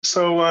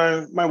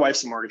My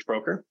wife's a mortgage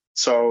broker.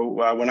 So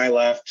when I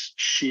left,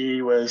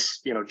 she was,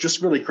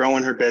 just really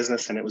growing her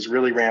business and it was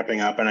really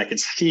ramping up. And I could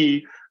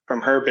see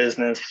from her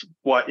business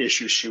what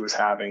issues she was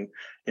having.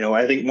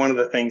 I think one of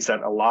the things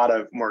that a lot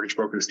of mortgage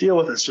brokers deal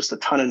with is just a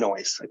ton of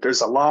noise. Like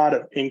there's a lot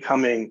of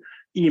incoming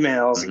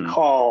emails and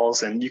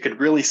calls, and you could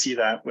really see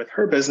that with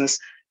her business.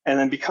 And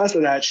then because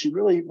of that, she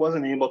really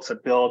wasn't able to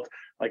build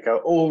like an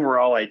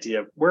overall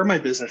idea of where my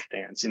business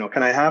stands.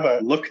 Can I have a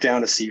look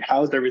down to see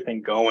how's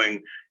everything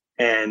going?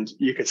 And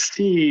you could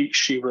see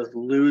she was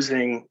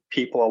losing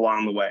people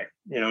along the way.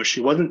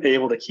 She wasn't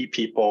able to keep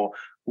people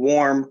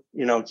warm,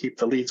 keep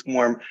the leads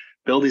warm,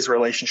 build these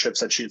relationships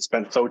that she had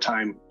spent so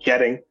time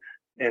getting.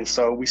 And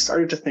so we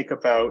started to think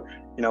about,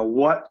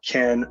 what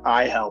can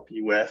I help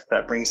you with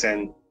that brings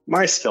in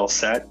my skill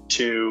set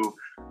to,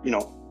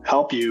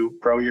 help you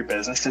grow your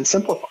business and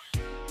simplify.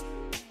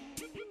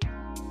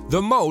 The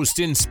most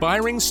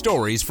inspiring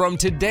stories from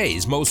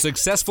today's most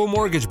successful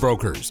mortgage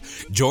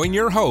brokers. Join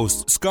your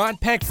host, Scott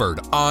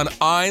Peckford, on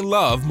I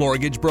Love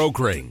Mortgage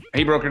Brokering.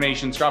 Hey, Broker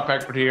Nation, Scott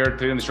Peckford here.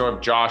 Today on the show I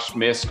have Josh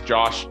Miszk.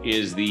 Josh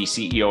is the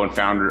CEO and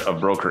founder of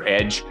Broker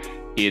Edge.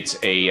 It's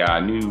a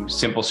new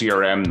simple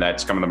CRM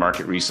that's come to the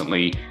market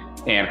recently.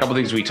 And a couple of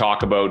things we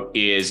talk about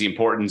is the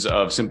importance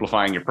of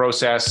simplifying your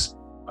process.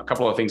 A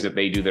couple of things that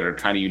they do that are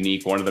kind of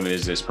unique. One of them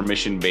is this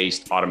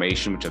permission-based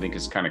automation, which I think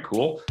is kind of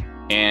cool.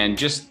 And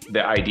just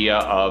the idea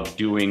of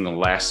doing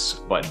less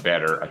but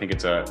better. I think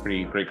it's a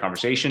pretty great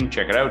conversation.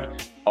 Check it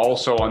out.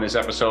 Also on this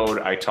episode,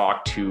 I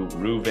talked to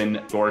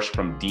Reuven Gorsh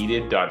from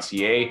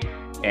deeded.ca,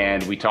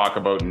 and we talk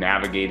about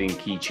navigating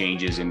key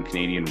changes in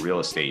Canadian real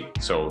estate.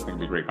 So I think it'll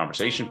be a great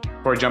conversation.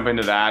 Before I jump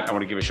into that, I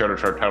want to give a shout out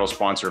to our title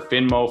sponsor,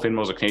 Finmo.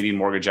 Finmo is a Canadian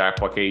mortgage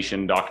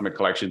application, document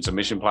collection,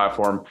 submission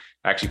platform.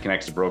 Actually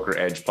connects to Broker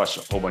Edge, plus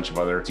a whole bunch of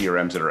other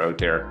CRMs that are out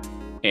there.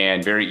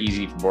 And very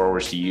easy for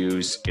borrowers to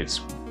use. It's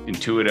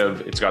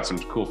intuitive. It's got some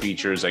cool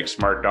features like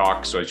Smart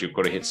Docs. So as you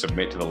go to hit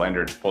submit to the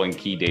lender, it's pulling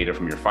key data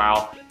from your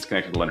file. It's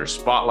connected to Lender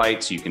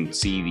Spotlight, so you can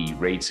see the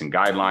rates and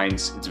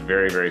guidelines. It's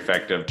very, very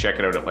effective. Check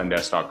it out at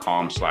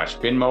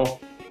lendesk.com/Finmo.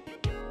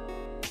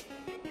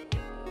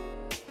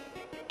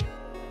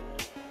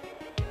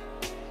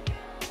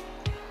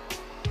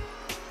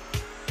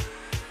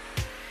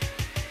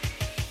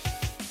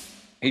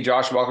 Hey,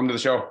 Josh, welcome to the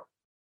show.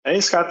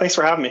 Hey, Scott, thanks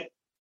for having me.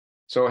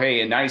 So,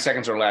 hey, in 90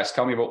 seconds or less,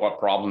 tell me about what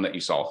problem that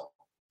you solve.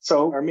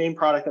 So our main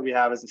product that we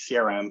have is a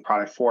CRM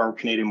product for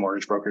Canadian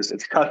mortgage brokers.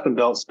 It's custom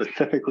built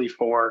specifically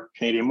for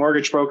Canadian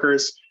mortgage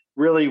brokers.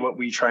 Really what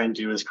we try and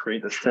do is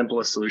create the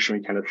simplest solution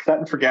we can. It's set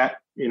and forget.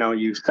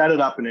 You set it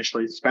up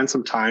initially, spend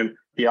some time.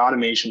 The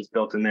automation's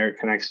built in there. It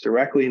connects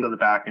directly into the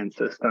back-end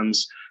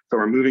systems. So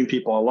we're moving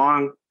people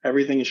along.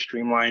 Everything is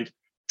streamlined.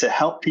 To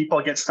help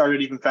people get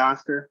started even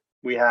faster,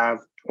 we have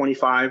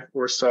 25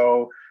 or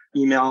so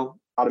email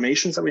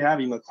automations that we have,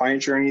 email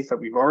client journeys that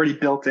we've already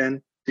built in.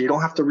 So you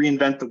don't have to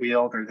reinvent the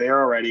wheel. They're there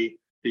already.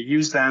 You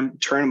use them,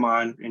 turn them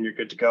on, and you're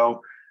good to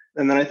go.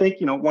 And then I think,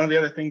 one of the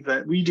other things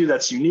that we do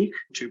that's unique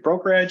to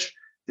Broker Edge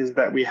is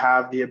that we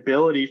have the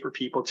ability for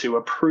people to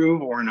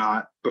approve or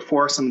not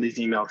before some of these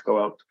emails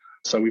go out.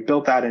 So we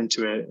built that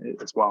into it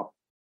as well.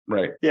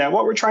 Right. Yeah.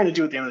 What we're trying to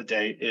do at the end of the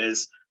day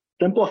is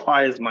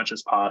simplify as much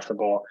as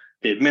possible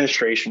the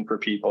administration for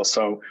people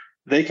so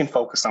they can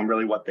focus on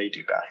really what they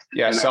do best.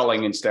 Yeah.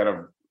 Selling instead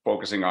of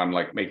focusing on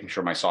like making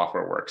sure my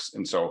software works.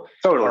 And so,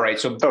 totally. All right.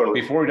 So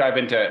before we dive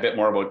into a bit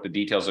more about the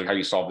details of how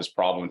you solve this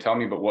problem, tell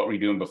me about what were you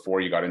doing before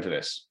you got into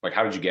this? Like,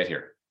 how did you get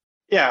here?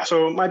 Yeah.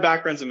 So my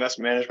background's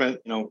investment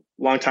management.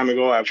 Long time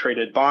ago, I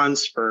traded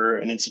bonds for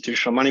an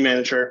institutional money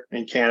manager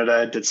in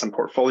Canada, did some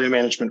portfolio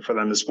management for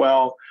them as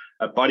well.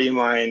 A buddy of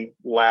mine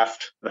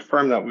left the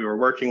firm that we were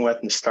working with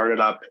and started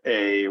up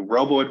a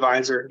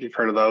robo-advisor. If you've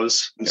heard of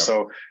those. And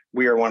so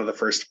we are one of the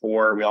first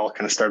four. We all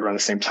kind of started around the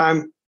same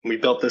time. We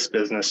built this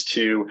business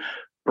to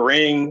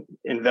bring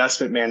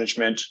investment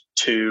management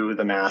to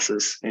the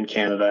masses in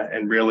Canada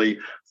and really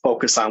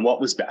focus on what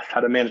was best, how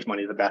to manage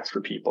money the best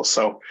for people.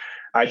 So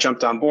I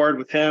jumped on board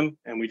with him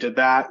and we did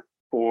that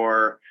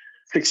for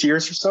 6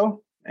 years or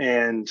so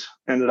and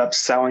ended up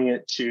selling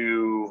it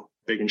to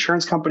a big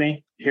insurance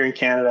company here in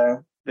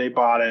Canada. They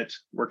bought it,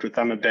 worked with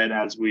them a bit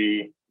as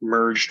we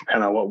merged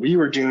kind of what we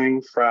were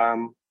doing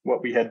from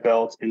what we had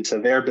built into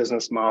their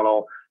business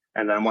model.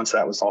 And then once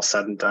that was all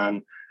said and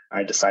done,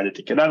 I decided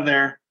to get out of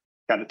there,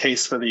 got a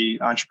taste for the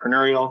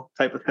entrepreneurial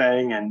type of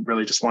thing, and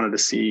really just wanted to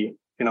see,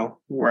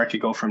 where I could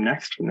go from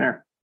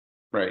there.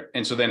 Right.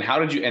 And so then how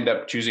did you end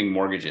up choosing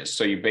mortgages?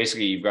 So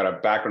you've got a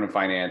background in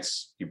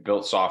finance, you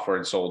built software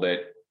and sold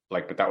it,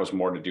 but that was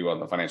more to do on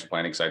the financial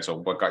planning side. So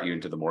what got you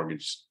into the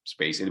mortgage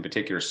space, in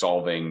particular,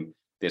 solving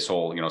this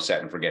whole,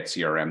 set and forget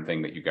CRM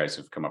thing that you guys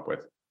have come up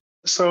with?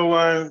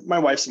 So my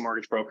wife's a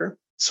mortgage broker.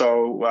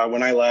 So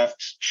when I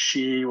left,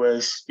 she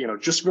was,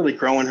 just really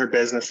growing her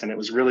business and it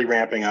was really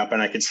ramping up.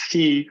 And I could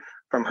see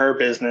from her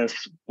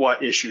business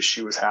what issues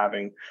she was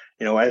having.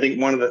 I think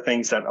one of the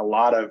things that a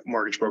lot of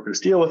mortgage brokers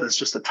deal with is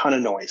just a ton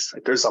of noise.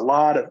 Like there's a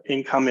lot of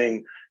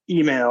incoming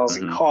emails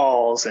and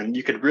calls, and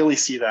you could really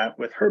see that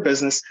with her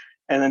business.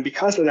 And then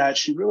because of that,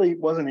 she really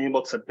wasn't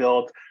able to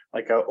build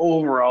like an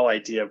overall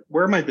idea of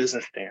where my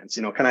business stands.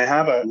 Can I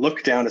have a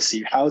look down to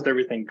see how's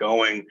everything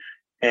going?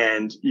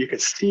 And you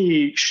could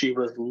see she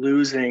was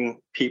losing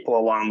people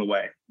along the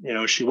way.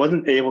 She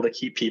wasn't able to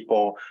keep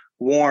people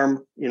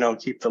warm,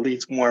 keep the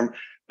leads warm,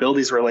 build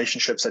these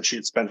relationships that she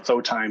had spent so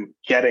time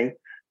getting.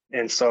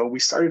 And so we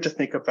started to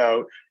think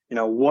about,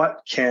 what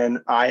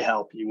can I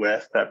help you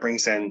with that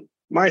brings in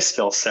my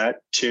skill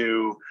set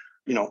to,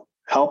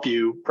 help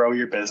you grow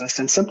your business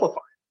and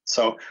simplify.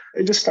 So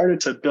it just started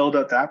to build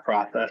up that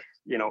process,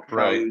 from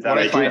right. that What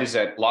I idea. find is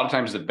that a lot of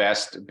times the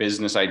best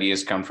business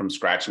ideas come from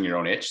scratching your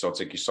own itch. So it's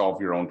like you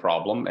solve your own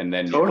problem. And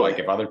then Totally. like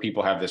if other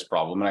people have this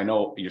problem, and I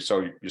know your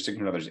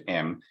significant other's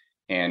M,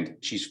 and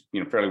she's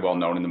fairly well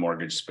known in the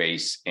mortgage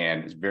space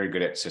and is very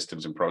good at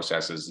systems and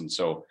processes. And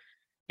so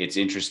it's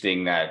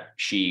interesting that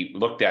she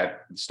looked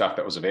at stuff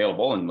that was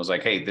available and was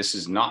like, hey, this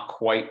is not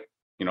quite,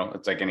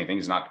 it's like anything,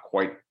 it's not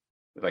quite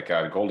like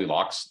a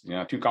Goldilocks,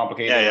 too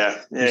complicated,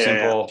 too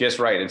simple, just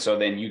right. And so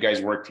then you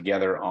guys work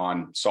together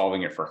on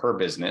solving it for her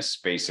business,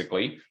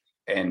 basically.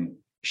 And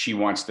she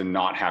wants to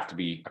not have to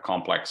be a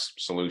complex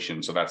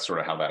solution. So that's sort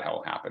of how that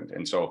all happened.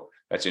 And so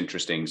that's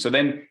interesting. So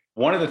then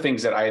one of the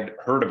things that I had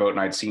heard about and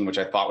I'd seen, which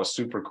I thought was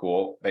super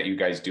cool that you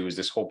guys do, is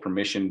this whole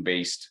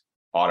permission-based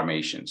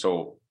automation.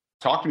 So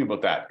talk to me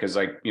about that. Because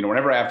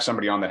whenever I have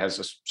somebody on that has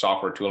a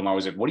software tool, I'm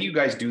always like, what do you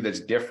guys do that's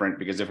different?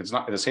 Because if it's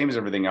not the same as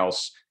everything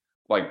else,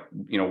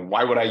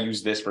 why would I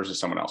use this versus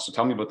someone else? So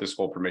tell me about this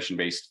whole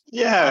permission-based.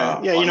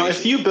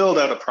 If you build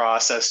out a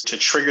process to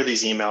trigger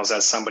these emails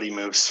as somebody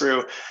moves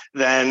through,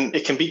 then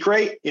it can be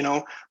great,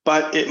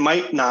 but it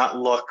might not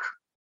look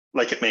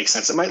like it makes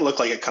sense. It might look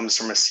like it comes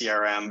from a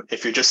CRM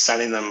if you're just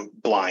sending them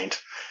blind.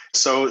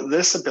 So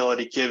this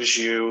ability gives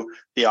you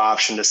the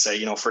option to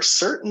say, for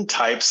certain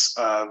types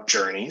of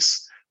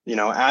journeys,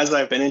 as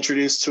I've been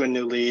introduced to a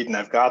new lead and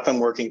I've got them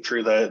working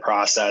through the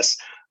process,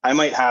 I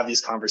might have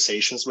these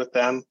conversations with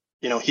them.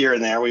 Here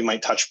and there, we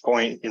might touch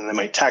point, they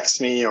might text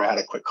me or I had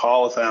a quick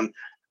call with them.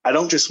 I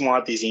don't just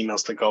want these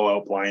emails to go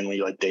out blindly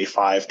like day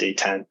 5, day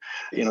 10,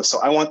 so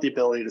I want the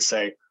ability to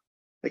say,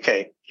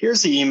 okay,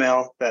 here's the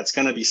email that's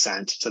going to be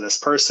sent to this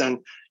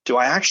person. Do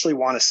I actually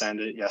want to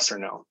send it? Yes or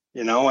no?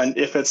 And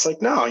if it's like,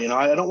 no,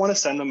 I don't want to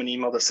send them an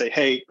email to say,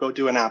 hey, go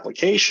do an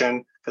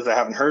application because I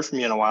haven't heard from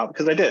you in a while,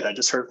 because I did. I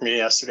just heard from you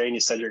yesterday and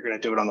you said you're going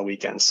to do it on the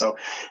weekend. So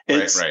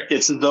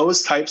it's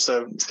those types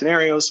of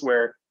scenarios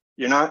where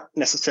you're not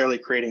necessarily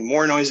creating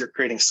more noise, you're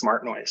creating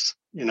smart noise,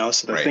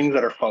 so they're things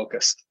that are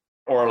focused.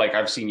 Or like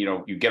I've seen,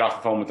 you get off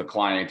the phone with a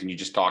client and you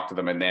just talk to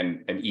them and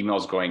then an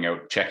email's going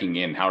out checking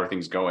in, how are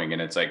things going?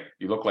 And it's like,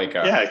 you look like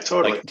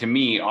totally. Like, to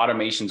me,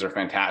 automations are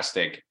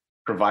fantastic,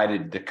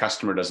 provided the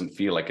customer doesn't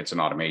feel like it's an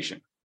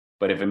automation.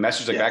 But if a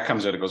message like that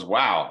comes out, it goes,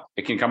 wow,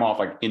 it can come off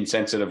like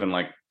insensitive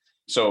and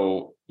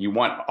so you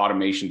want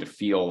automation to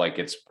feel like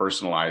it's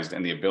personalized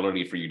and the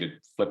ability for you to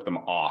flip them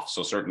off.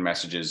 So certain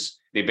messages,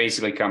 they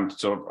basically come.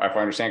 So if I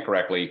understand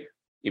correctly,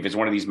 if it's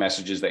one of these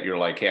messages that you're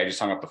like, hey, I just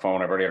hung up the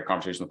phone, I've already had a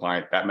conversation with the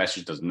client, that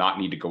message does not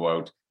need to go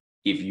out.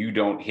 If you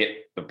don't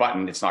hit the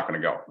button, it's not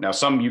going to go. Now,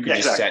 some you can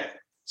just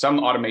set, some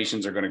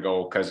automations are going to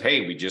go because,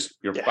 hey,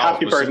 your file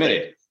was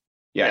submitted.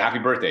 Happy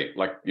birthday.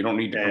 Like you don't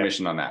need the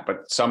permission on that.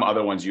 But some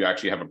other ones, you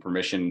actually have a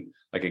permission,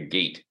 like a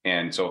gate.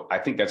 And so I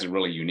think that's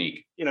really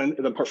unique. In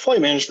the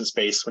portfolio management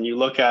space, when you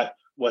look at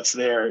what's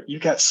there,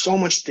 you've got so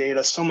much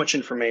data, so much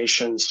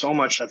information, so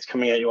much that's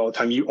coming at you all the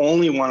time. You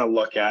only want to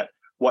look at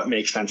what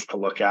makes sense to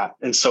look at.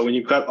 And so when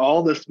you've got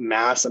all this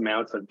mass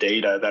amounts of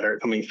data that are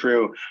coming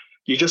through,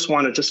 you just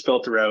want to just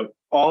filter out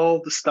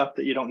all the stuff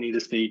that you don't need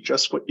to see,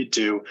 just what you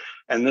do.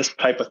 And this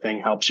type of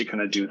thing helps you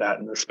kind of do that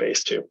in this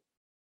space too.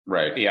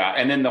 Right. Yeah.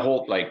 And then the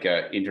whole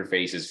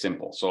interface is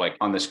simple. So like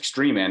on this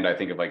extreme end, I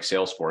think of like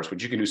Salesforce,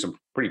 which you can do some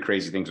pretty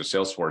crazy things with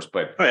Salesforce,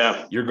 but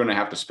you're going to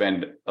have to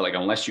spend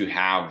unless you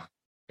have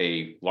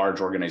a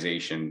large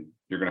organization,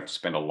 you're going to have to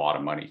spend a lot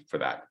of money for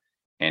that.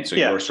 And so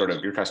your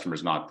customer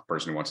is not the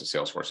person who wants a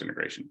Salesforce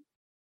integration.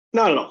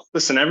 No.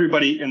 Listen,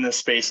 everybody in this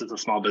space is a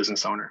small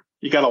business owner.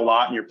 You got a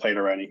lot on your plate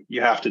already.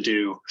 You have to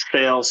do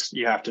sales,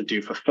 you have to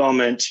do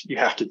fulfillment, you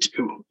have to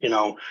do,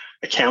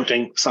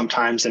 accounting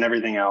sometimes and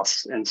everything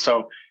else. And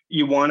so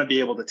you want to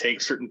be able to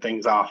take certain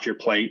things off your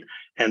plate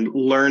and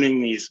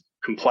learning these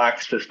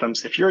complex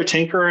systems. If you're a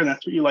tinkerer and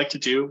that's what you like to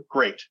do,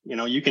 great.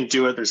 You can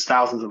do it. There's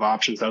thousands of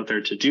options out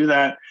there to do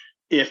that.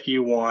 If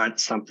you want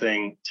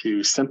something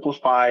to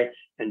simplify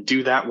and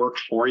do that work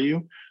for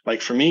you,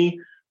 like for me,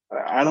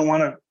 I don't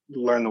want to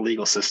learn the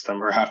legal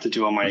system or have to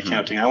do all my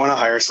accounting. I want to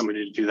hire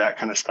somebody to do that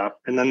kind of stuff.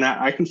 And then that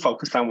I can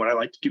focus on what I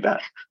like to do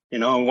best,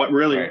 and what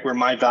really where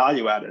my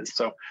value add is.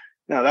 So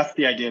that's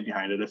the idea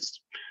behind it.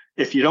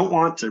 If you don't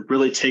want to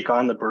really take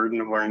on the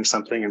burden of learning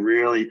something and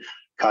really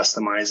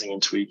customizing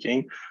and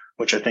tweaking,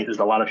 which I think is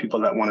a lot of people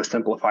that want to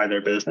simplify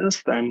their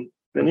business, then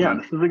this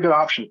is a good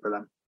option for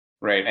them.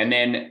 Right. And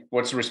then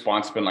what's the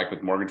response been like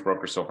with mortgage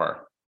brokers so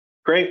far?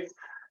 Great.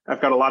 I've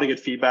got a lot of good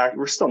feedback.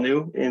 We're still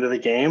new into the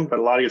game, but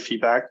a lot of good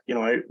feedback.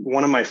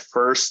 One of my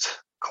first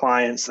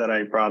clients that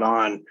I brought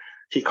on,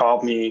 he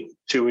called me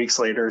 2 weeks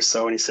later or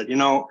so, and he said,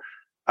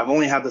 I've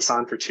only had this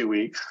on for 2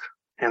 weeks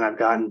and I've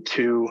gotten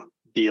 2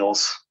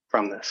 deals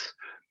from this.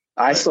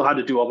 I still had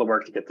to do all the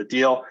work to get the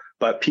deal,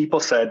 but people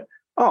said,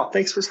 oh,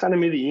 thanks for sending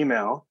me the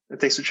email and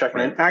thanks for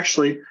checking in.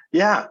 Actually,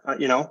 yeah,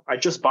 I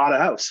just bought a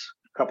house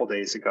a couple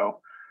days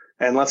ago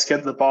and let's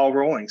get the ball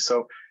rolling.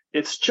 So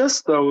it's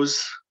just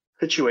those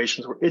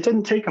situations where it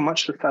didn't take him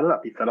much to set it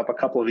up. He set up a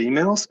couple of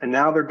emails and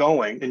now they're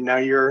going, and now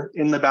you're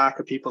in the back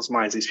of people's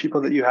minds, these people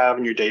that you have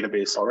in your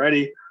database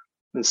already.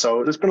 And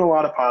so there's been a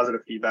lot of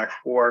positive feedback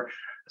for,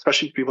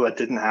 especially people that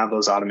didn't have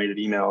those automated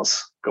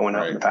emails going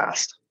out in the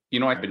past.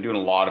 I've been doing a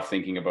lot of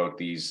thinking about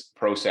these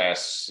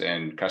process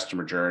and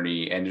customer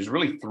journey, and there's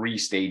really 3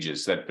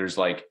 stages. That there's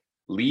like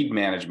lead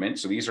management.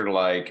 So these are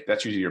like,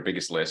 that's usually your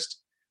biggest list.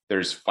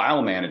 There's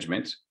file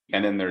management,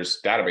 and then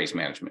there's database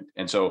management.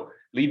 And so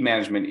lead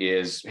management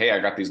is, hey, I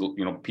got these,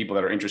 people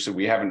that are interested.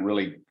 We haven't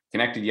really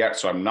connected yet,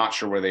 so I'm not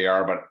sure where they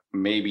are, but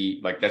maybe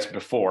like that's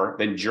before.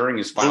 Then during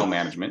is file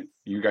management.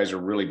 You guys are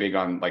really big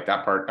on like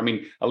that part. I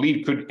mean, a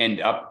lead could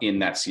end up in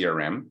that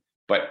CRM.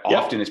 But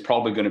often it's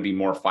probably going to be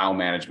more file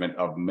management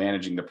of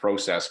managing the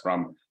process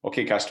from,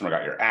 okay, customer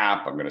got your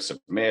app, I'm going to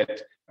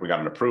submit, we got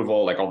an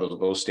approval, like all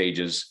those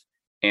stages.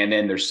 And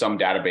then there's some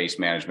database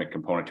management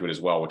component to it as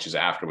well, which is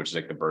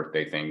like the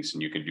birthday things.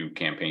 And you could do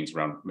campaigns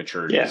around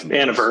maturity. And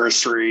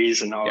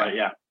anniversaries and all that.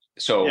 Yeah.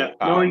 So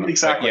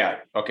exactly. Yeah.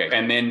 Okay.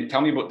 And then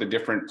tell me about the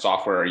different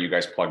software are you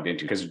guys plugged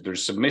into? Because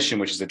there's Submission,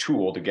 which is a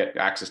tool to get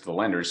access to the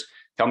lenders.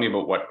 Tell me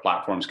about what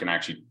platforms can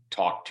actually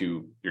talk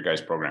to your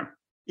guys' program.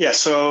 Yeah,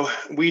 so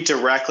we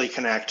directly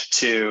connect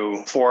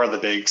to 4 of the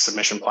big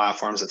submission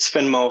platforms. It's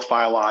Finmo,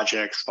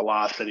 Filogix,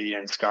 Velocity,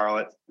 and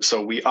Scarlet.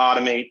 So we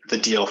automate the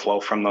deal flow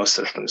from those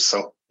systems.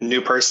 So a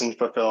new person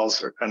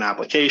fulfills an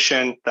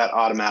application that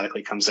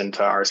automatically comes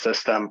into our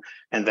system.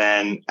 And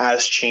then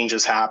as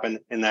changes happen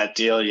in that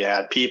deal, you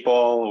add people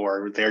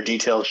or their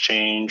details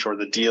change or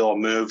the deal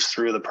moves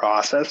through the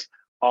process.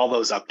 All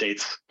those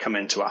updates come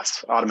into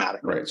us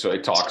automatically. Right. So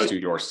it talks to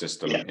your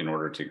system in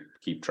order to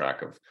keep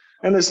track of.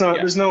 And there's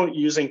no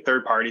using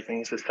third-party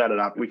things to set it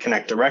up. We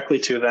connect directly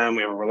to them.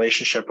 We have a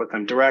relationship with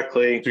them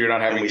directly. So you're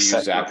not having to use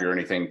Zapier or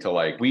anything to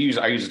I use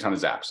a ton of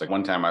Zaps. Like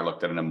one time I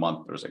looked at it in a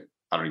month, there was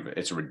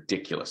it's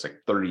ridiculous. Like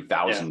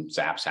 30,000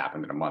 Zaps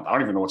happened in a month. I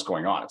don't even know what's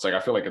going on. It's like, I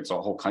feel like it's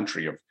a whole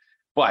country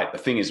but the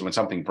thing is when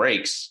something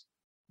breaks,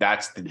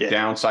 that's the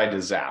downside to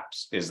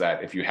Zaps is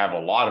that if you have a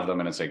lot of them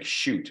and it's like,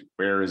 shoot,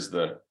 where is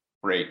the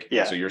break?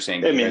 Yeah. So you're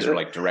saying you guys are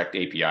like direct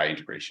API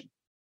integration.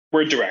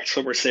 We're direct,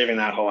 so we're saving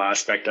that whole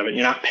aspect of it.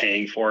 You're not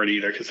paying for it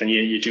either, because then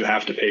you do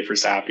have to pay for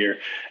Zapier.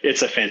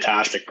 It's a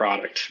fantastic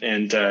product,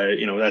 and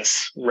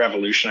that's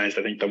revolutionized,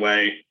 I think, the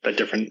way that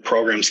different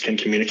programs can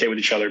communicate with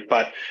each other.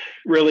 But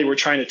really, we're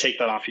trying to take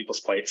that off people's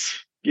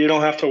plates. You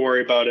don't have to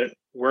worry about it.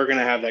 We're going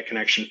to have that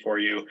connection for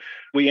you.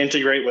 We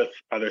integrate with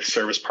other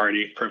service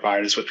party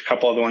providers, with a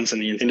couple of the ones in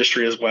the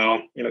industry as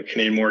well,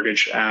 Canadian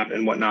Mortgage app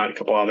and whatnot, a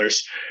couple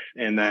others.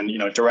 And then,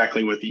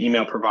 directly with the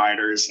email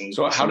providers. And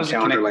so how does it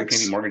connect with the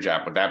Canadian Mortgage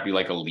app? Would that be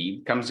like a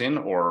lead comes in,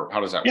 or how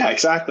does that work? Yeah,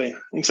 exactly.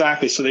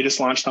 So they just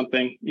launched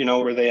something,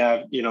 where they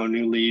have,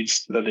 new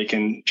leads that they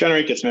can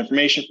generate, get some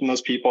information from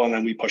those people. And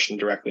then we push them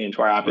directly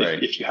into our app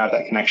if you have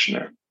that connection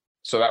there.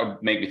 So that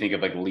would make me think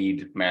of like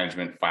lead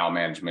management, file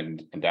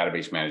management, and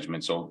database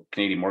management. So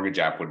Canadian Mortgage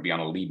app would be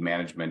on a lead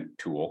management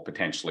tool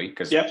potentially,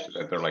 because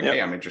they're like, hey,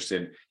 I'm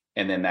interested.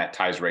 And then that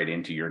ties right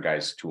into your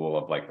guys' tool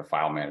of like the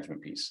file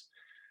management piece.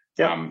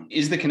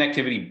 Is the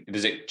connectivity,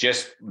 does it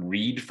just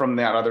read from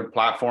that other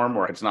platform,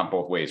 or it's not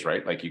both ways,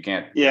 right? Like you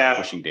can't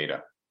pushing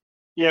data.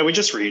 Yeah, we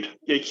just read.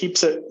 It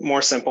keeps it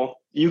more simple.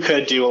 You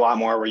could do a lot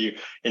more where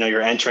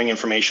you're entering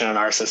information in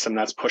our system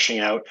that's pushing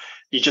out.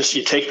 You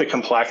take the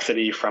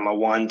complexity from a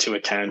 1 to a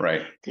 10.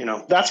 Right.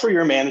 That's where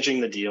you're managing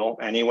the deal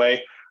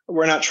anyway.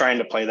 We're not trying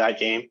to play that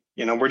game.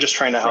 We're just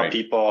trying to help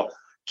people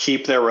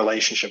keep their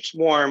relationships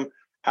warm,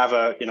 have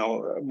a,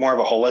 more of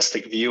a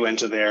holistic view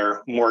into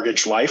their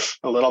mortgage life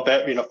a little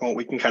bit, from what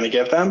we can kind of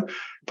give them.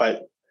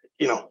 But,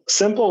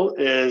 simple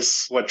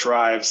is what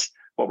drives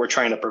what we're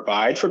trying to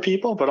provide for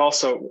people, but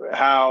also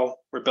how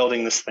we're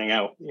building this thing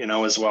out,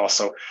 as well.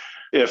 So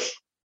if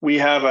we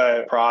have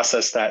a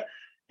process that,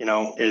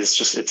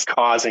 it's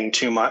causing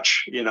too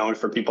much,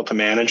 for people to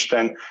manage,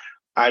 then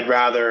I'd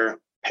rather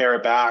pare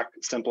it back,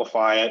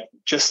 simplify it,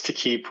 just to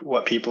keep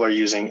what people are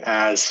using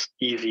as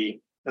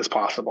easy as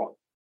possible.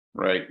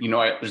 Right.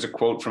 There's a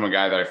quote from a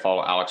guy that I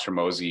follow, Alex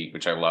Ramosi,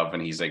 which I love.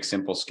 And he's like,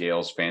 simple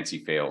scales, fancy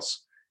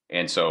fails.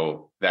 And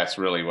so that's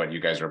really what you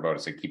guys are about,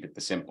 is to keep it a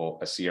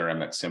CRM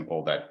that's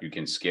simple, that you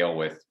can scale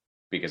with,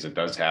 because it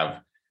does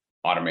have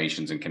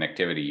automations and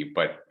connectivity,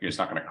 but you're just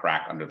not going to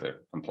crack under the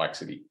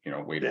complexity,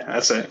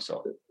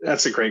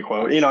 That's a great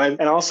quote,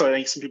 and also I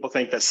think some people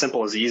think that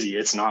simple is easy.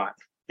 It's not,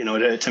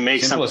 to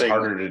make simple something is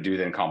harder to do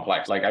than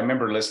complex. Like I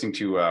remember listening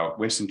to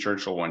Winston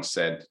Churchill once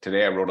said,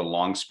 today I wrote a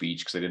long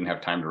speech because I didn't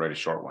have time to write a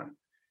short one.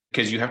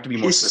 Because you have to be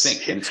more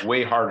succinct, and it's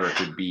way harder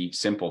to be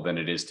simple than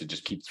it is to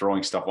just keep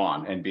throwing stuff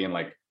on and being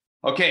like,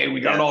 okay, we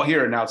got it all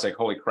here. And now it's like,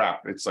 holy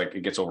crap. It's like,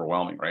 it gets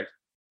overwhelming, right?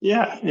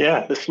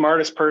 Yeah. The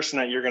smartest person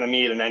that you're going to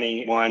meet in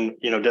any one,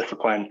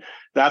 discipline,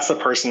 that's the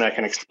person that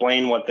can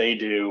explain what they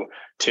do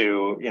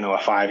to, a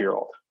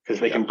 5-year-old,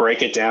 because they can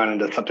break it down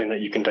into something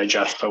that you can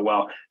digest so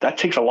well. That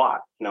takes a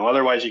lot.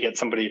 Otherwise you get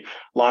somebody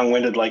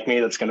long-winded like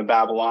me that's going to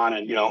babble on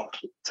and,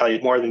 tell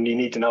you more than you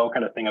need to know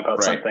kind of thing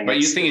about something. But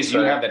the thing is, you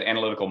have that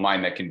analytical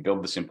mind that can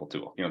build the simple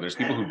tool. There's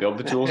people who build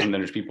the tools and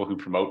then there's people who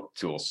promote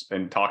tools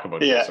and talk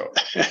about it. So,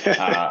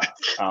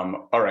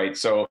 all right.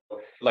 So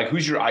like,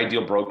 who's your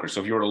ideal broker? So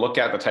if you were to look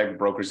at the type of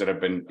brokers that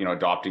have been,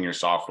 adopting your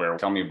software,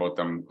 tell me about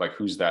them. Like,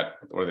 who's that?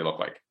 What do they look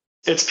like?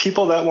 It's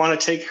people that want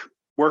to take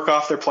work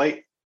off their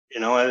plate.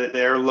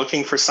 They're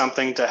looking for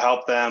something to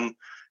help them,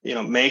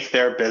 make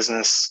their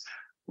business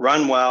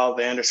run well.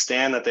 They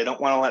understand that they don't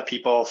want to let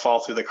people fall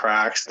through the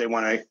cracks. They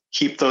want to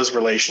keep those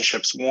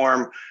relationships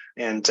warm,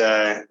 and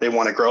they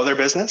want to grow their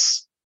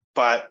business,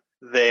 but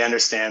they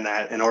understand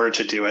that in order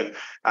to do it,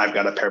 I've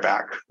got to pare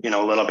back, a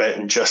little bit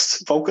and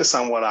just focus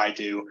on what I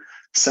do,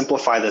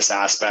 simplify this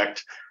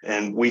aspect,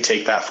 and we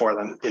take that for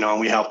them, and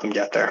we help them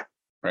get there.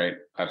 Right.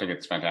 I think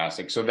it's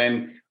fantastic. So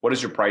then what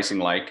is your pricing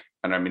like?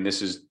 And I mean,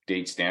 this is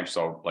date stamped,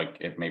 so like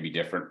it may be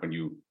different if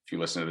you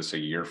listen to this a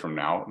year from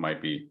now. It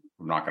might be,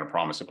 I'm not going to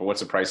promise it, but what's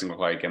the pricing look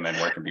like? And then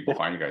where can people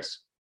find you guys?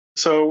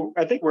 So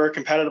I think we're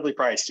competitively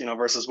priced,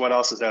 versus what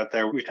else is out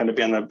there. We tend to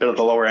be on the bit of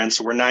the lower end.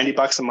 So we're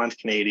 $90 a month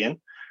Canadian.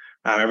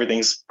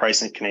 Everything's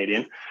priced in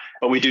Canadian,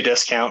 but we do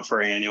discount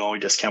for annual. We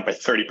discount by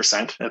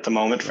 30% at the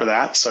moment for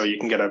that. So you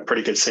can get a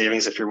pretty good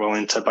savings if you're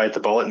willing to bite the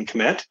bullet and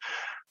commit.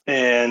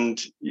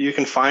 And you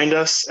can find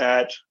us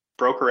at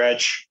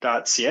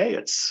brokeredge.ca.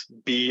 It's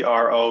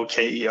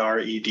BROKEREDGE.ca,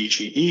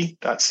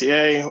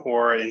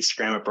 or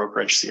Instagram at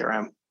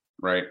brokeredgecrm.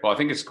 Right. Well, I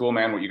think it's cool,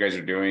 man, what you guys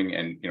are doing,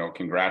 and,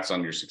 congrats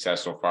on your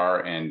success so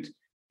far, and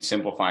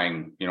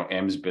simplifying,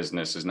 M's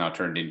business has now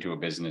turned into a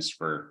business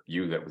for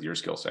you that with your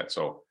skill set.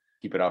 So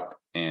keep it up.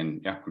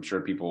 And yeah, I'm sure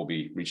people will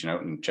be reaching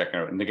out and checking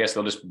out. And I guess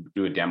they'll just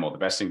do a demo. The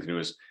best thing to do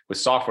is with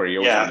software, you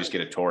always want to just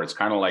get a tour. It's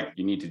kind of like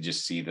you need to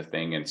just see the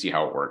thing and see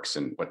how it works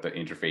and what the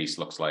interface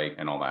looks like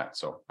and all that.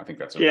 So I think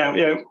that's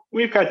yeah.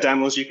 We've got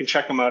demos. You can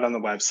check them out on the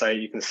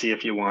website. You can see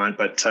if you want,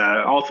 but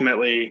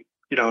ultimately,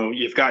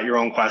 you've got your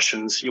own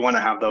questions. You want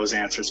to have those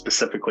answers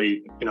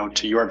specifically,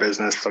 to your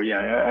business. So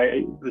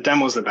the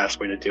demo is the best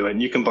way to do it.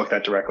 And you can book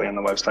that directly on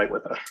the website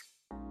with us.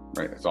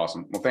 Right. That's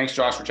awesome. Well, thanks,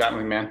 Josh, for chatting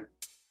with me, man.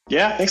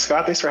 Yeah. Thanks,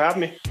 Scott. Thanks for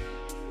having me.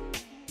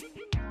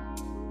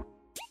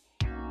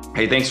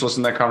 Hey, thanks for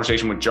listening to that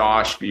conversation with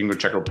Josh. You can go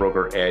check out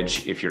Broker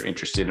Edge if you're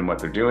interested in what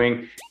they're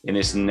doing. In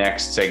this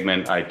next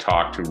segment, I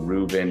talked to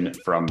Ruben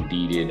from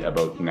Deeded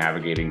about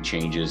navigating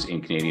changes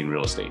in Canadian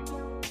real estate.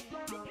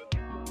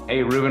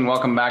 Hey, Ruben,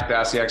 welcome back to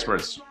Ask the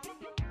Experts.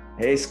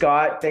 Hey,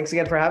 Scott. Thanks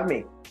again for having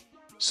me.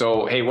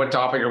 So, hey, what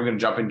topic are we going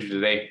to jump into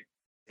today?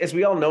 As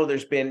we all know,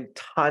 there's been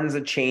tons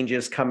of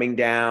changes coming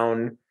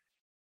down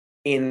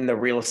in the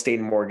real estate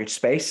and mortgage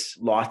space,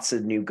 lots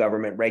of new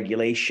government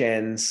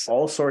regulations,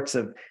 all sorts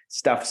of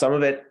stuff. Some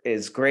of it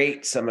is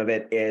great. Some of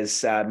it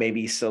is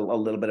maybe still a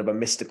little bit of a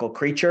mystical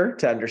creature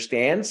to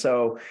understand.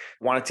 So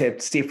wanted to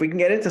see if we can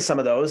get into some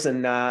of those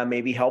and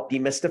maybe help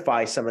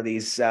demystify some of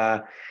these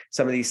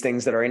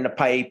things that are in the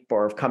pipe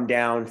or have come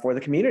down for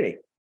the community.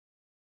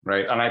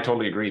 Right. And I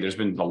totally agree. There's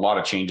been a lot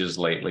of changes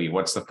lately.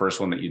 What's the first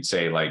one that you'd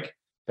say like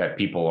that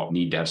people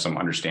need to have some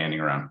understanding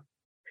around?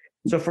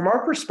 So from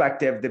our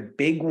perspective, the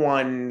big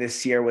one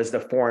this year was the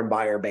foreign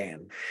buyer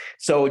ban.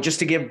 So just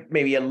to give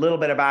maybe a little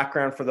bit of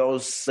background for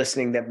those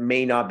listening that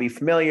may not be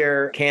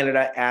familiar,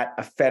 Canada at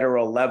a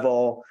federal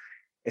level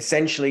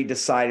essentially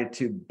decided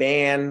to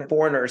ban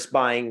foreigners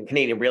buying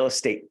Canadian real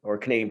estate or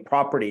Canadian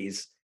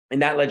properties.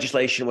 And that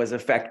legislation was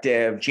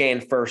effective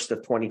Jan 1st of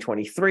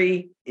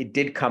 2023. It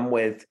did come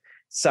with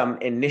some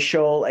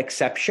initial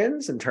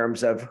exceptions in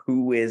terms of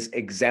who is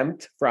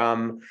exempt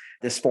from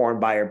this foreign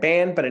buyer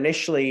ban. But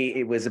initially,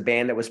 it was a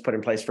ban that was put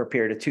in place for a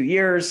period of 2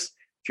 years.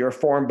 If you're a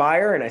foreign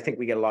buyer, and I think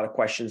we get a lot of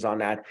questions on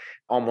that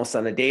almost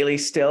on a daily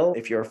still,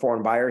 if you're a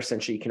foreign buyer,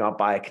 essentially you cannot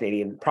buy a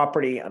Canadian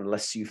property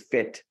unless you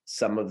fit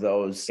some of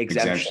those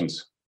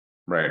exemptions.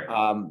 Right.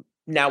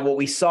 Now, what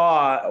we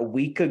saw a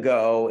week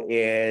ago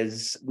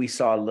is we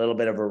saw a little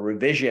bit of a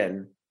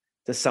revision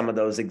to some of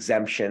those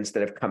exemptions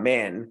that have come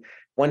in.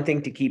 One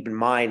thing to keep in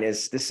mind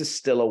is this is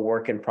still a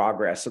work in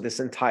progress. So this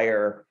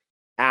entire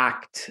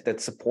act that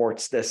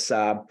supports this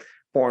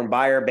foreign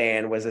buyer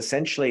ban was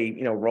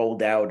essentially,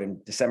 rolled out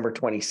in December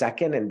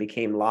 22nd and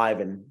became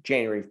live in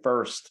January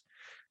 1st,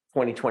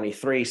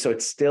 2023. So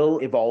it's still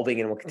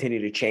evolving and will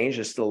continue to change.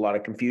 There's still a lot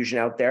of confusion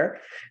out there.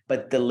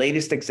 But the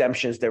latest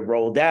exemptions that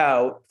rolled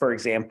out, for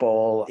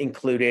example,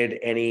 included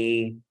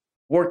any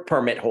work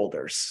permit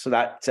holders. So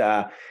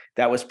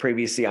that was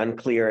previously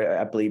unclear,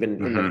 I believe, in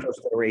the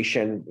first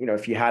iteration.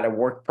 If you had a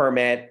work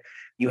permit,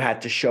 you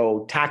had to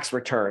show tax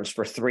returns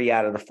for 3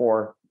 out of the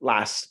 4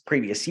 last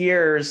previous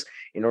years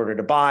in order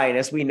to buy. And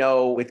as we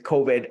know, with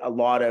COVID, a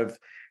lot of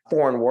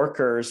foreign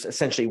workers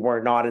essentially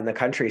were not in the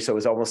country. So it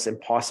was almost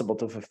impossible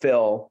to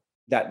fulfill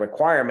that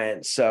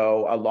requirement.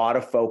 So a lot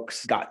of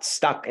folks got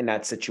stuck in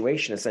that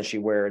situation,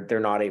 essentially where they're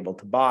not able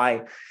to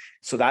buy.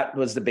 So that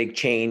was the big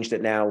change,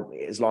 that now,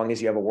 as long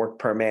as you have a work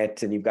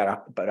permit and you've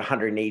got about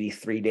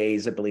 183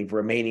 days, I believe,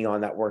 remaining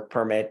on that work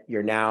permit,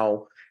 you're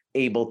now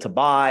able to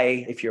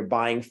buy. If you're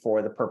buying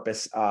for the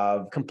purpose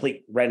of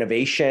complete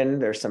renovation,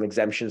 there's some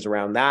exemptions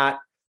around that.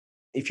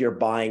 If you're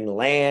buying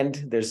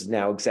land, there's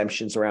now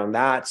exemptions around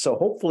that. So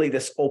hopefully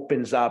this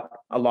opens up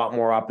a lot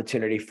more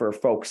opportunity for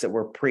folks that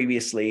were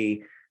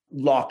previously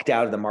locked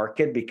out of the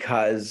market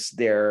because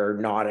they're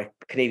not a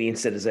Canadian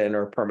citizen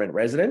or permanent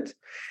resident.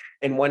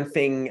 And one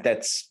thing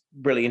that's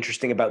really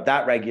interesting about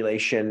that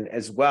regulation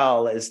as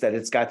well is that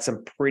it's got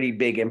some pretty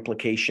big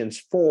implications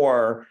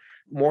for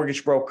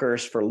mortgage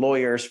brokers, for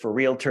lawyers, for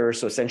realtors.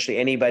 So essentially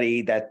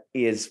anybody that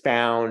is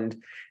found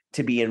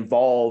to be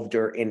involved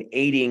or in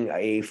aiding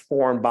a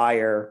foreign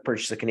buyer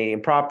purchase a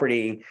Canadian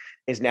property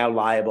is now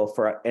liable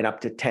for an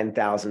up to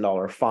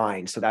 $10,000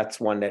 fine. So that's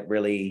one that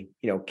really,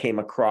 came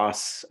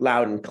across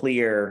loud and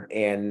clear,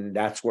 and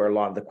that's where a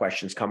lot of the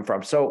questions come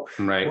from. So,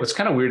 right. It's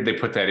kind of weird they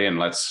put that in.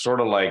 Let's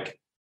sort of like,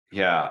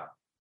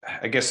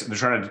 I guess they're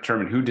trying to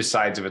determine who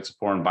decides if it's a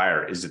foreign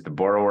buyer. Is it the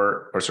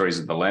borrower, is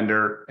it the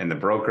lender and the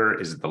broker?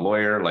 Is it the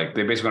lawyer? Like,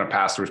 they basically want to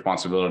pass the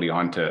responsibility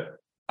on to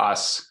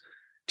us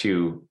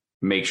to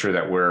make sure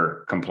that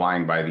we're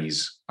complying by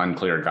these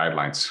unclear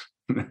guidelines.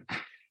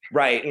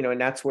 Right. And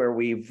that's where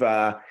we've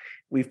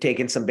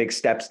taken some big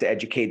steps to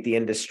educate the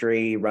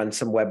industry, run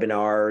some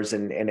webinars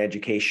and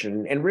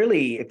education. And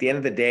really, at the end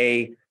of the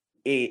day,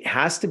 it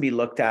has to be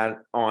looked at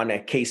on a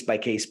case by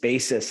case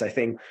basis. I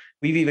think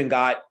we've even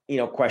got,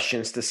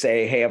 questions to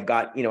say, hey, I've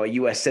got, a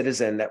US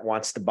citizen that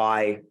wants to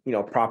buy,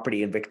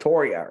 property in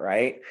Victoria,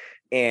 right?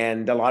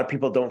 And a lot of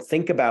people don't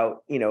think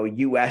about,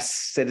 US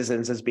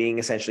citizens as being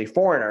essentially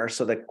foreigners.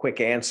 So the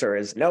quick answer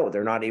is no,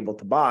 they're not able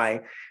to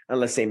buy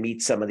unless they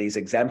meet some of these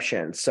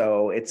exemptions.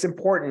 So it's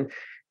important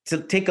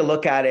to take a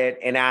look at it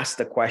and ask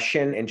the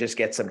question and just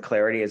get some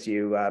clarity. As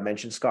you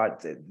mentioned,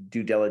 Scott,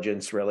 due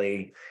diligence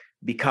really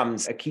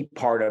becomes a key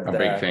part of a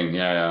big thing.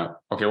 Yeah.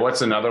 Okay.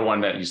 What's another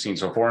one that you've seen?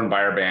 So foreign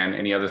buyer ban,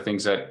 any other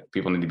things that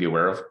people need to be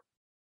aware of?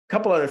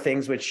 Couple other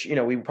things, which,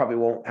 we probably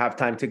won't have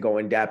time to go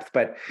in depth,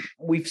 but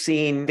we've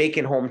seen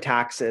vacant home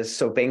taxes.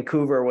 So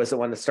Vancouver was the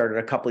one that started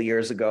a couple of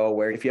years ago,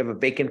 where if you have a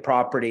vacant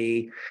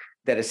property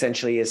that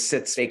essentially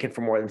sits vacant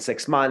for more than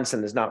 6 months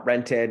and is not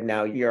rented,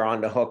 now you're on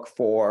the hook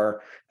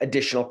for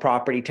additional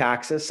property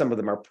taxes. Some of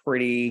them are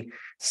pretty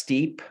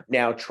steep.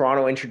 Now,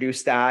 Toronto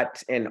introduced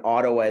that and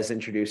Ottawa has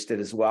introduced it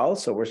as well.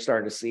 So we're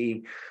starting to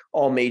see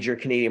all major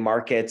Canadian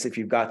markets. If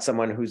you've got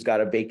someone who's got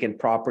a vacant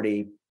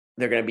property,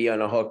 they're going to be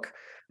on a hook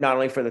not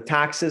only for the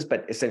taxes,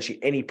 but essentially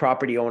any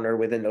property owner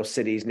within those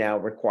cities now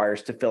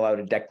requires to fill out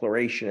a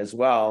declaration as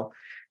well.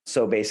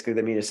 So basically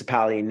the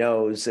municipality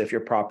knows if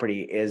your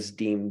property is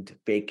deemed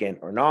vacant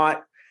or not.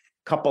 A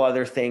couple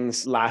other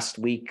things. Last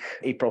week,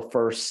 April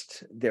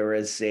 1st, there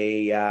is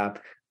a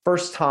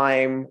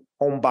first-time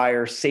home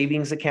buyer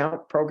savings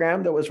account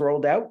program that was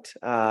rolled out.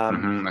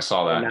 I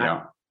saw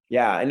that,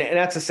 yeah. And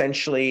that's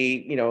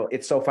essentially,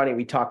 it's so funny.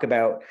 We talk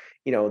about,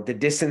 the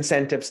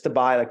disincentives to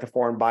buy, like the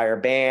foreign buyer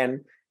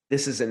ban.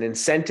 This is an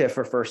incentive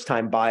for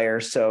first-time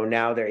buyers. So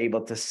now they're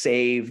able to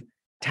save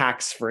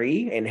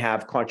tax-free and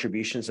have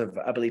contributions of,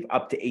 I believe,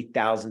 up to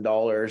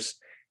 $8,000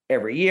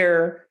 every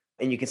year.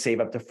 And you can save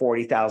up to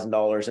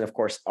 $40,000. And of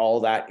course,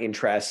 all that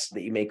interest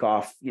that you make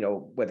off,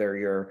 whether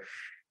you're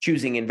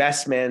choosing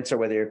investments or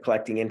whether you're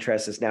collecting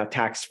interest, is now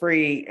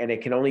tax-free. And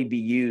it can only be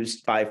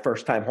used by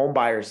first-time home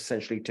buyers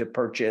essentially to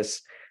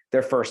purchase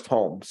their first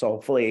home. So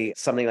hopefully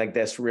something like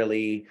this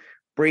really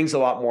brings a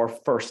lot more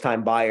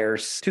first-time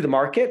buyers to the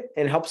market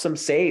and helps them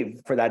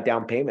save for that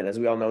down payment. As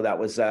we all know, that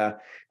was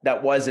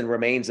and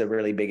remains a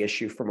really big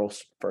issue for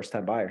most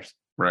first-time buyers.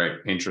 Right.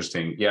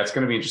 Interesting. Yeah, it's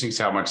going to be interesting to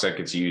see how much that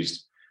gets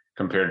used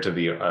compared to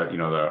the the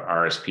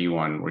RSP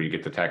one where you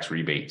get the tax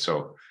rebate.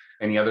 So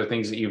any other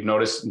things that you've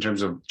noticed in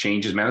terms of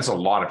changes? Man, that's a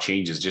lot of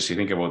changes. Just you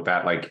think about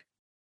that,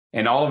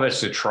 and all of us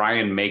to try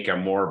and make a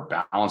more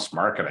balanced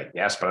market, I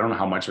guess, but I don't know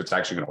how much it's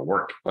actually going to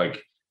work.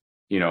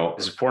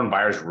 Is foreign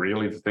buyers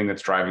really the thing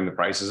that's driving the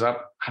prices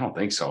up? I don't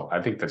think so.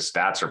 I think the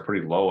stats are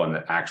pretty low on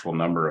the actual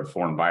number of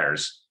foreign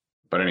buyers.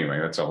 But anyway,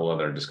 that's a whole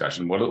other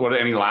discussion. What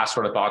any last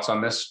sort of thoughts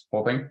on this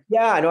whole thing?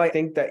 Yeah, I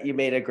think that you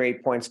made a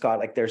great point,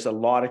 Scott. There's a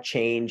lot of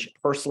change.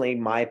 Personally,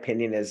 my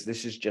opinion is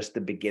this is just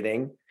the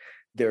beginning.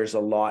 There's a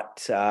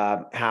lot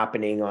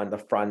happening on the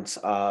fronts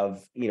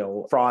of,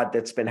 fraud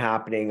that's been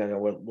happening. I know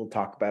we'll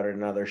talk about it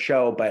in another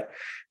show, but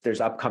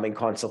there's upcoming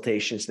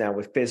consultations now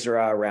with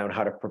FSRA around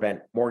how to prevent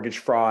mortgage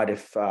fraud.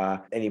 If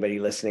anybody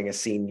listening has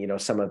seen,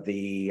 some of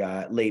the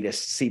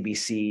latest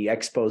CBC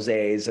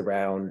exposés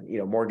around,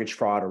 mortgage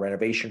fraud or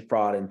renovation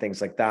fraud and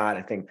things like that,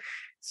 I think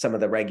some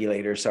of the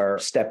regulators are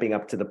stepping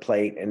up to the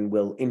plate and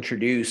will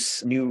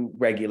introduce new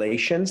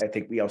regulations. I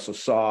think we also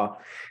saw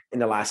in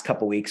the last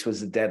couple of weeks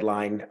was the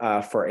deadline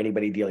for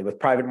anybody dealing with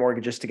private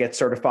mortgages to get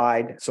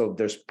certified. So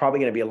there's probably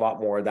going to be a lot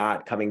more of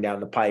that coming down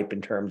the pipe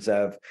in terms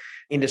of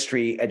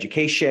industry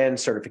education,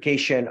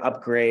 certification,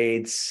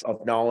 upgrades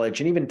of knowledge,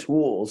 and even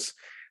tools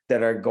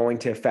that are going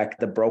to affect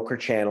the broker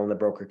channel and the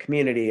broker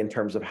community in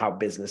terms of how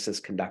business is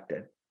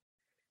conducted.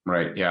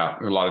 Right. Yeah.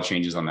 A lot of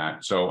changes on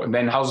that. So, and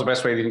then how's the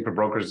best way, do you think, for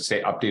brokers to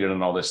stay updated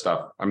on all this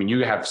stuff? I mean,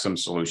 you have some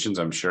solutions,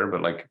 I'm sure,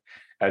 but like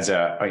as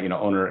a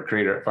owner,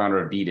 creator,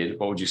 founder of Deeded,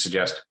 what would you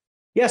suggest?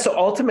 Yeah. So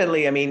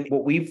ultimately, I mean,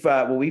 what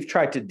we've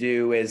tried to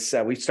do is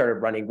we've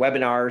started running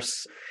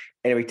webinars.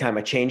 And every time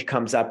a change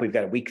comes up, we've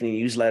got a weekly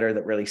newsletter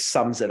that really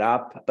sums it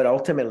up. But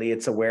ultimately,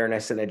 it's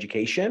awareness and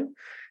education,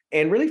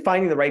 and really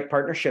finding the right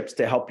partnerships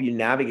to help you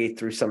navigate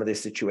through some of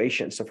these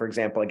situations. So, for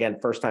example, again,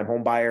 first-time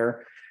home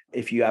buyer,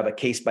 if you have a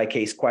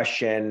case-by-case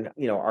question,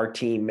 our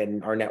team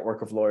and our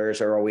network of lawyers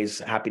are always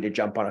happy to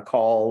jump on a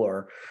call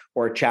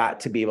or a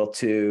chat to be able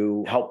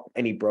to help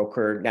any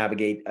broker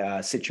navigate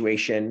a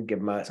situation,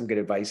 give them some good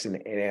advice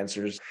and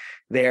answers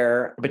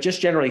there. But just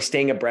generally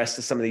staying abreast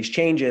of some of these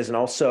changes, and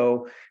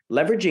also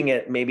leveraging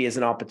it maybe as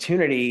an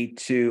opportunity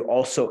to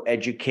also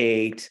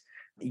educate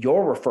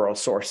your referral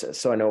sources.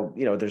 So I know,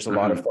 there's a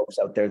lot of folks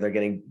out there, they're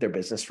getting their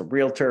business from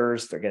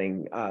realtors, they're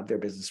getting their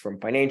business from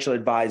financial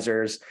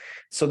advisors.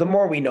 So the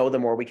more we know, the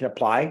more we can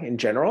apply in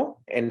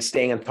general, and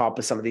staying on top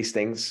of some of these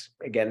things.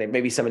 Again, it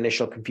may be some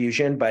initial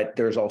confusion, but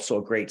there's also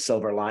a great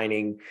silver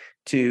lining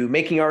to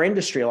making our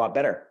industry a lot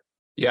better.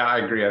 Yeah, I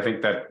agree. I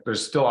think that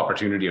there's still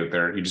opportunity out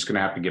there. You're just going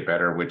to have to get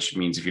better, which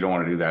means if you don't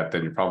want to do that,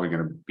 then you're probably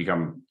going to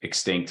become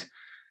extinct.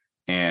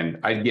 And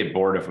I'd get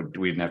bored if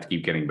we didn't have to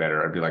keep getting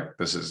better. I'd be like,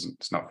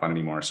 it's not fun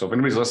anymore. So if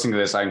anybody's listening to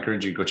this, I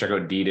encourage you to go check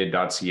out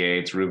deeded.ca.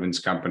 It's Ruben's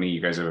company.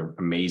 You guys have an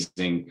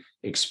amazing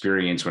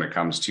experience when it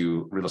comes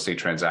to real estate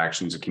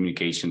transactions. The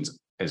communications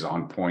is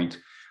on point.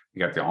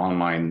 You got the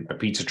online, a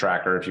pizza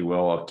tracker, if you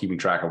will, of keeping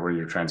track of where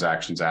your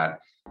transactions at.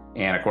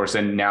 And of course,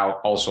 then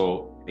now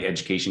also the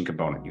education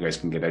component. You guys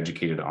can get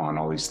educated on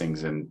all these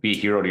things and be a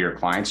hero to your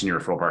clients and your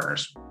referral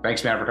partners.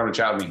 Thanks, man, for coming to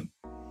chat with me.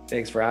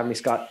 Thanks for having me,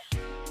 Scott.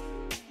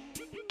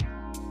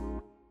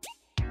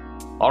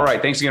 All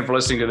right. Thanks again for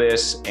listening to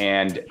this.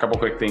 And a couple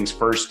quick things.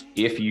 First,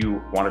 if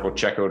you want to go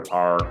check out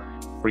our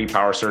free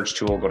power search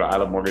tool, go to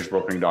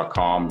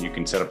ilovemortgagebrokering.com. You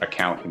can set up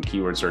account and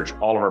keyword search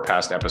all of our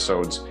past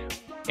episodes,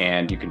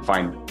 and you can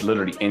find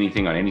literally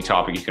anything on any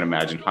topic you can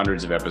imagine,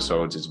 hundreds of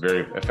episodes. It's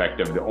very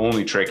effective. The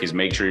only trick is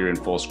make sure you're in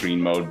full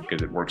screen mode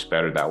because it works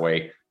better that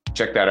way.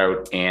 Check that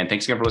out. And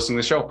thanks again for listening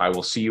to the show. I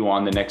will see you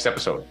on the next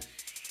episode.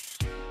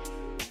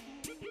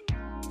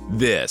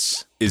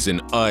 This is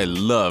an I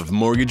Love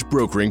Mortgage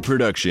Brokering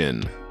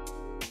production.